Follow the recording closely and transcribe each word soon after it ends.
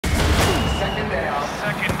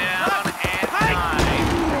Second down and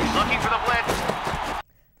 9. Looking for the blitz.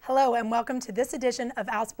 Hello and welcome to this edition of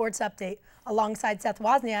OwlSports Update. Alongside Seth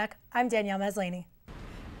Wozniak, I'm Danielle Maslany.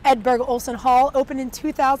 Edberg Olson Hall opened in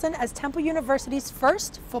 2000 as Temple University's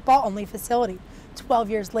first football-only facility. 12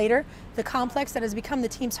 years later, the complex that has become the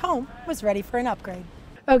team's home was ready for an upgrade.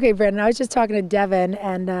 Okay, Brandon, I was just talking to Devin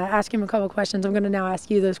and asking him a couple questions. I'm going to now ask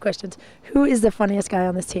you those questions. Who is the funniest guy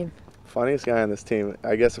on this team? Funniest guy on this team?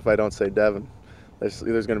 I guess if I don't say Devin, there's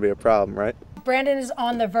going to be a problem, right? Brandon is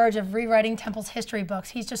on the verge of rewriting Temple's history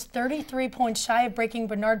books. He's just 33 points shy of breaking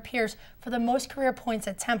Bernard Pierce for the most career points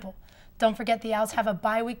at Temple. Don't forget the Owls have a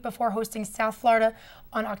bye week before hosting South Florida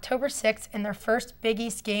on October 6th in their first Big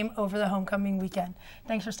East game over the homecoming weekend.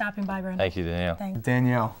 Thanks for stopping by, Brandon. Thank you, Danielle. Thanks.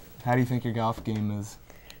 Danielle, how do you think your golf game is?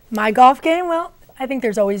 My golf game? Well, I think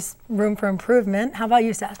there's always room for improvement. How about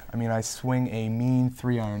you, Seth? I mean, I swing a mean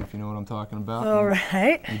 3-iron, if you know what I'm talking about. All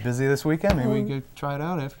right. You busy this weekend? Maybe we could try it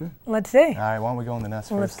out after. Let's see. All right, why don't we go in the nest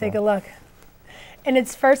first? Let's take a look. In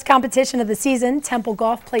its first competition of the season, Temple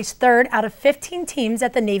Golf placed third out of 15 teams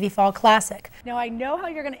at the Navy Fall Classic. Now, I know how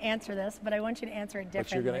you're going to answer this, but I want you to answer it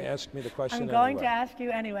differently. But you're going to ask me the question I'm going anyway. to ask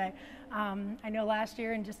you anyway. I know last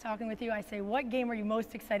year, and just talking with you, I say, what game are you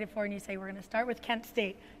most excited for? And you say, we're going to start with Kent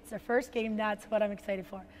State. It's the first game. That's what I'm excited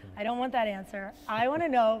for. I don't want that answer. I want to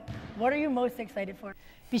know, what are you most excited for?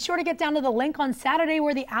 Be sure to get down to the link on Saturday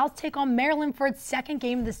where the Owls take on Maryland for its second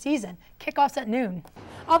game of the season. Kickoff's at noon.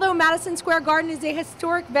 Although Madison Square Garden is a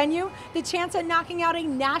historic venue, the chance at knocking out a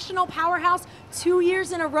national powerhouse 2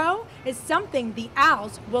 years in a row is something the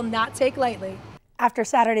Owls will not take lightly. After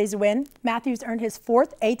Saturday's win, Matthews earned his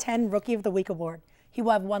 4th A10 Rookie of the Week award. He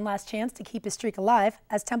will have one last chance to keep his streak alive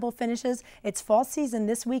as Temple finishes its fall season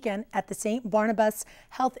this weekend at the St. Barnabas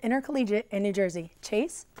Health Intercollegiate in New Jersey.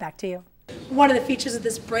 Chase, back to you. One of the features of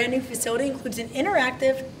this brand new facility includes an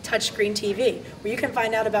interactive touchscreen TV where you can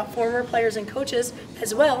find out about former players and coaches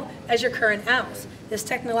as well as your current Owls. This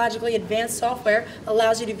technologically advanced software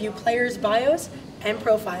allows you to view players' bios and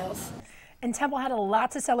profiles. And Temple had a lot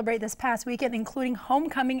to celebrate this past weekend, including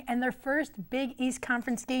homecoming and their first Big East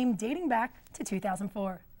Conference game dating back to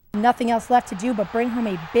 2004. Nothing else left to do but bring home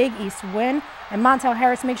a Big East win, and Montel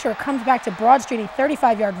Harris makes sure it comes back to Broad Street. A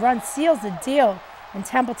 35-yard run seals the deal, and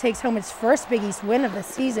Temple takes home its first Big East win of the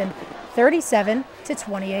season,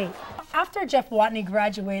 37-28. After Jeff Watney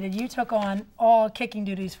graduated, you took on all kicking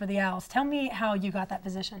duties for the Owls. Tell me how you got that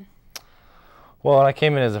position. Well, when I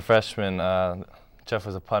came in as a freshman, Jeff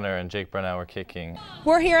was a punter and Jake Brennan were kicking.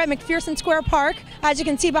 We're here at McPherson Square Park. As you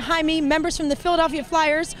can see behind me, members from the Philadelphia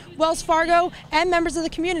Flyers, Wells Fargo, and members of the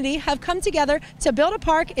community have come together to build a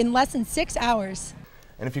park in less than 6 hours.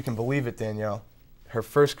 And if you can believe it, Danielle, her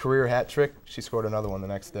first career hat trick, she scored another one the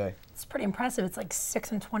next day. It's pretty impressive. It's like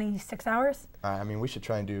 6 in 26 hours. I mean, we should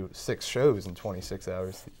try and do 6 shows in 26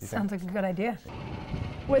 hours. Sounds like a good idea.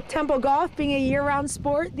 With Temple Golf being a year-round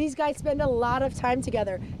sport, these guys spend a lot of time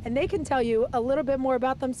together, and they can tell you a little bit more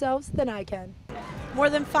about themselves than I can. More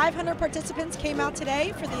than 500 participants came out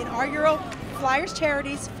today for the inaugural Flyers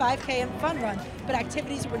Charities 5K and Fun Run, but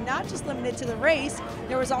activities were not just limited to the race.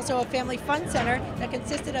 There was also a family fun center that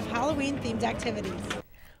consisted of Halloween-themed activities.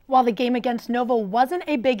 While the game against Nova wasn't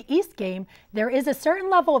a Big East game, there is a certain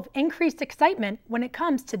level of increased excitement when it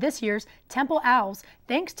comes to this year's Temple Owls,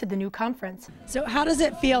 thanks to the new conference. So how does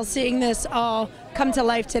it feel seeing this all come to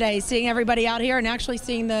life today, seeing everybody out here and actually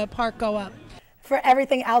seeing the park go up? For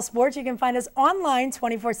everything Owl Sports, you can find us online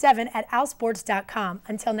 24/7 at owlsports.com.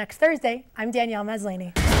 Until next Thursday, I'm Danielle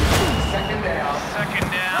Maslany. Second down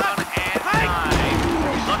and 9.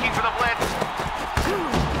 Looking for the blitz.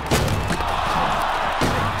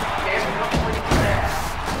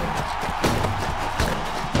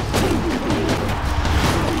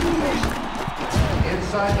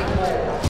 Inside the ball.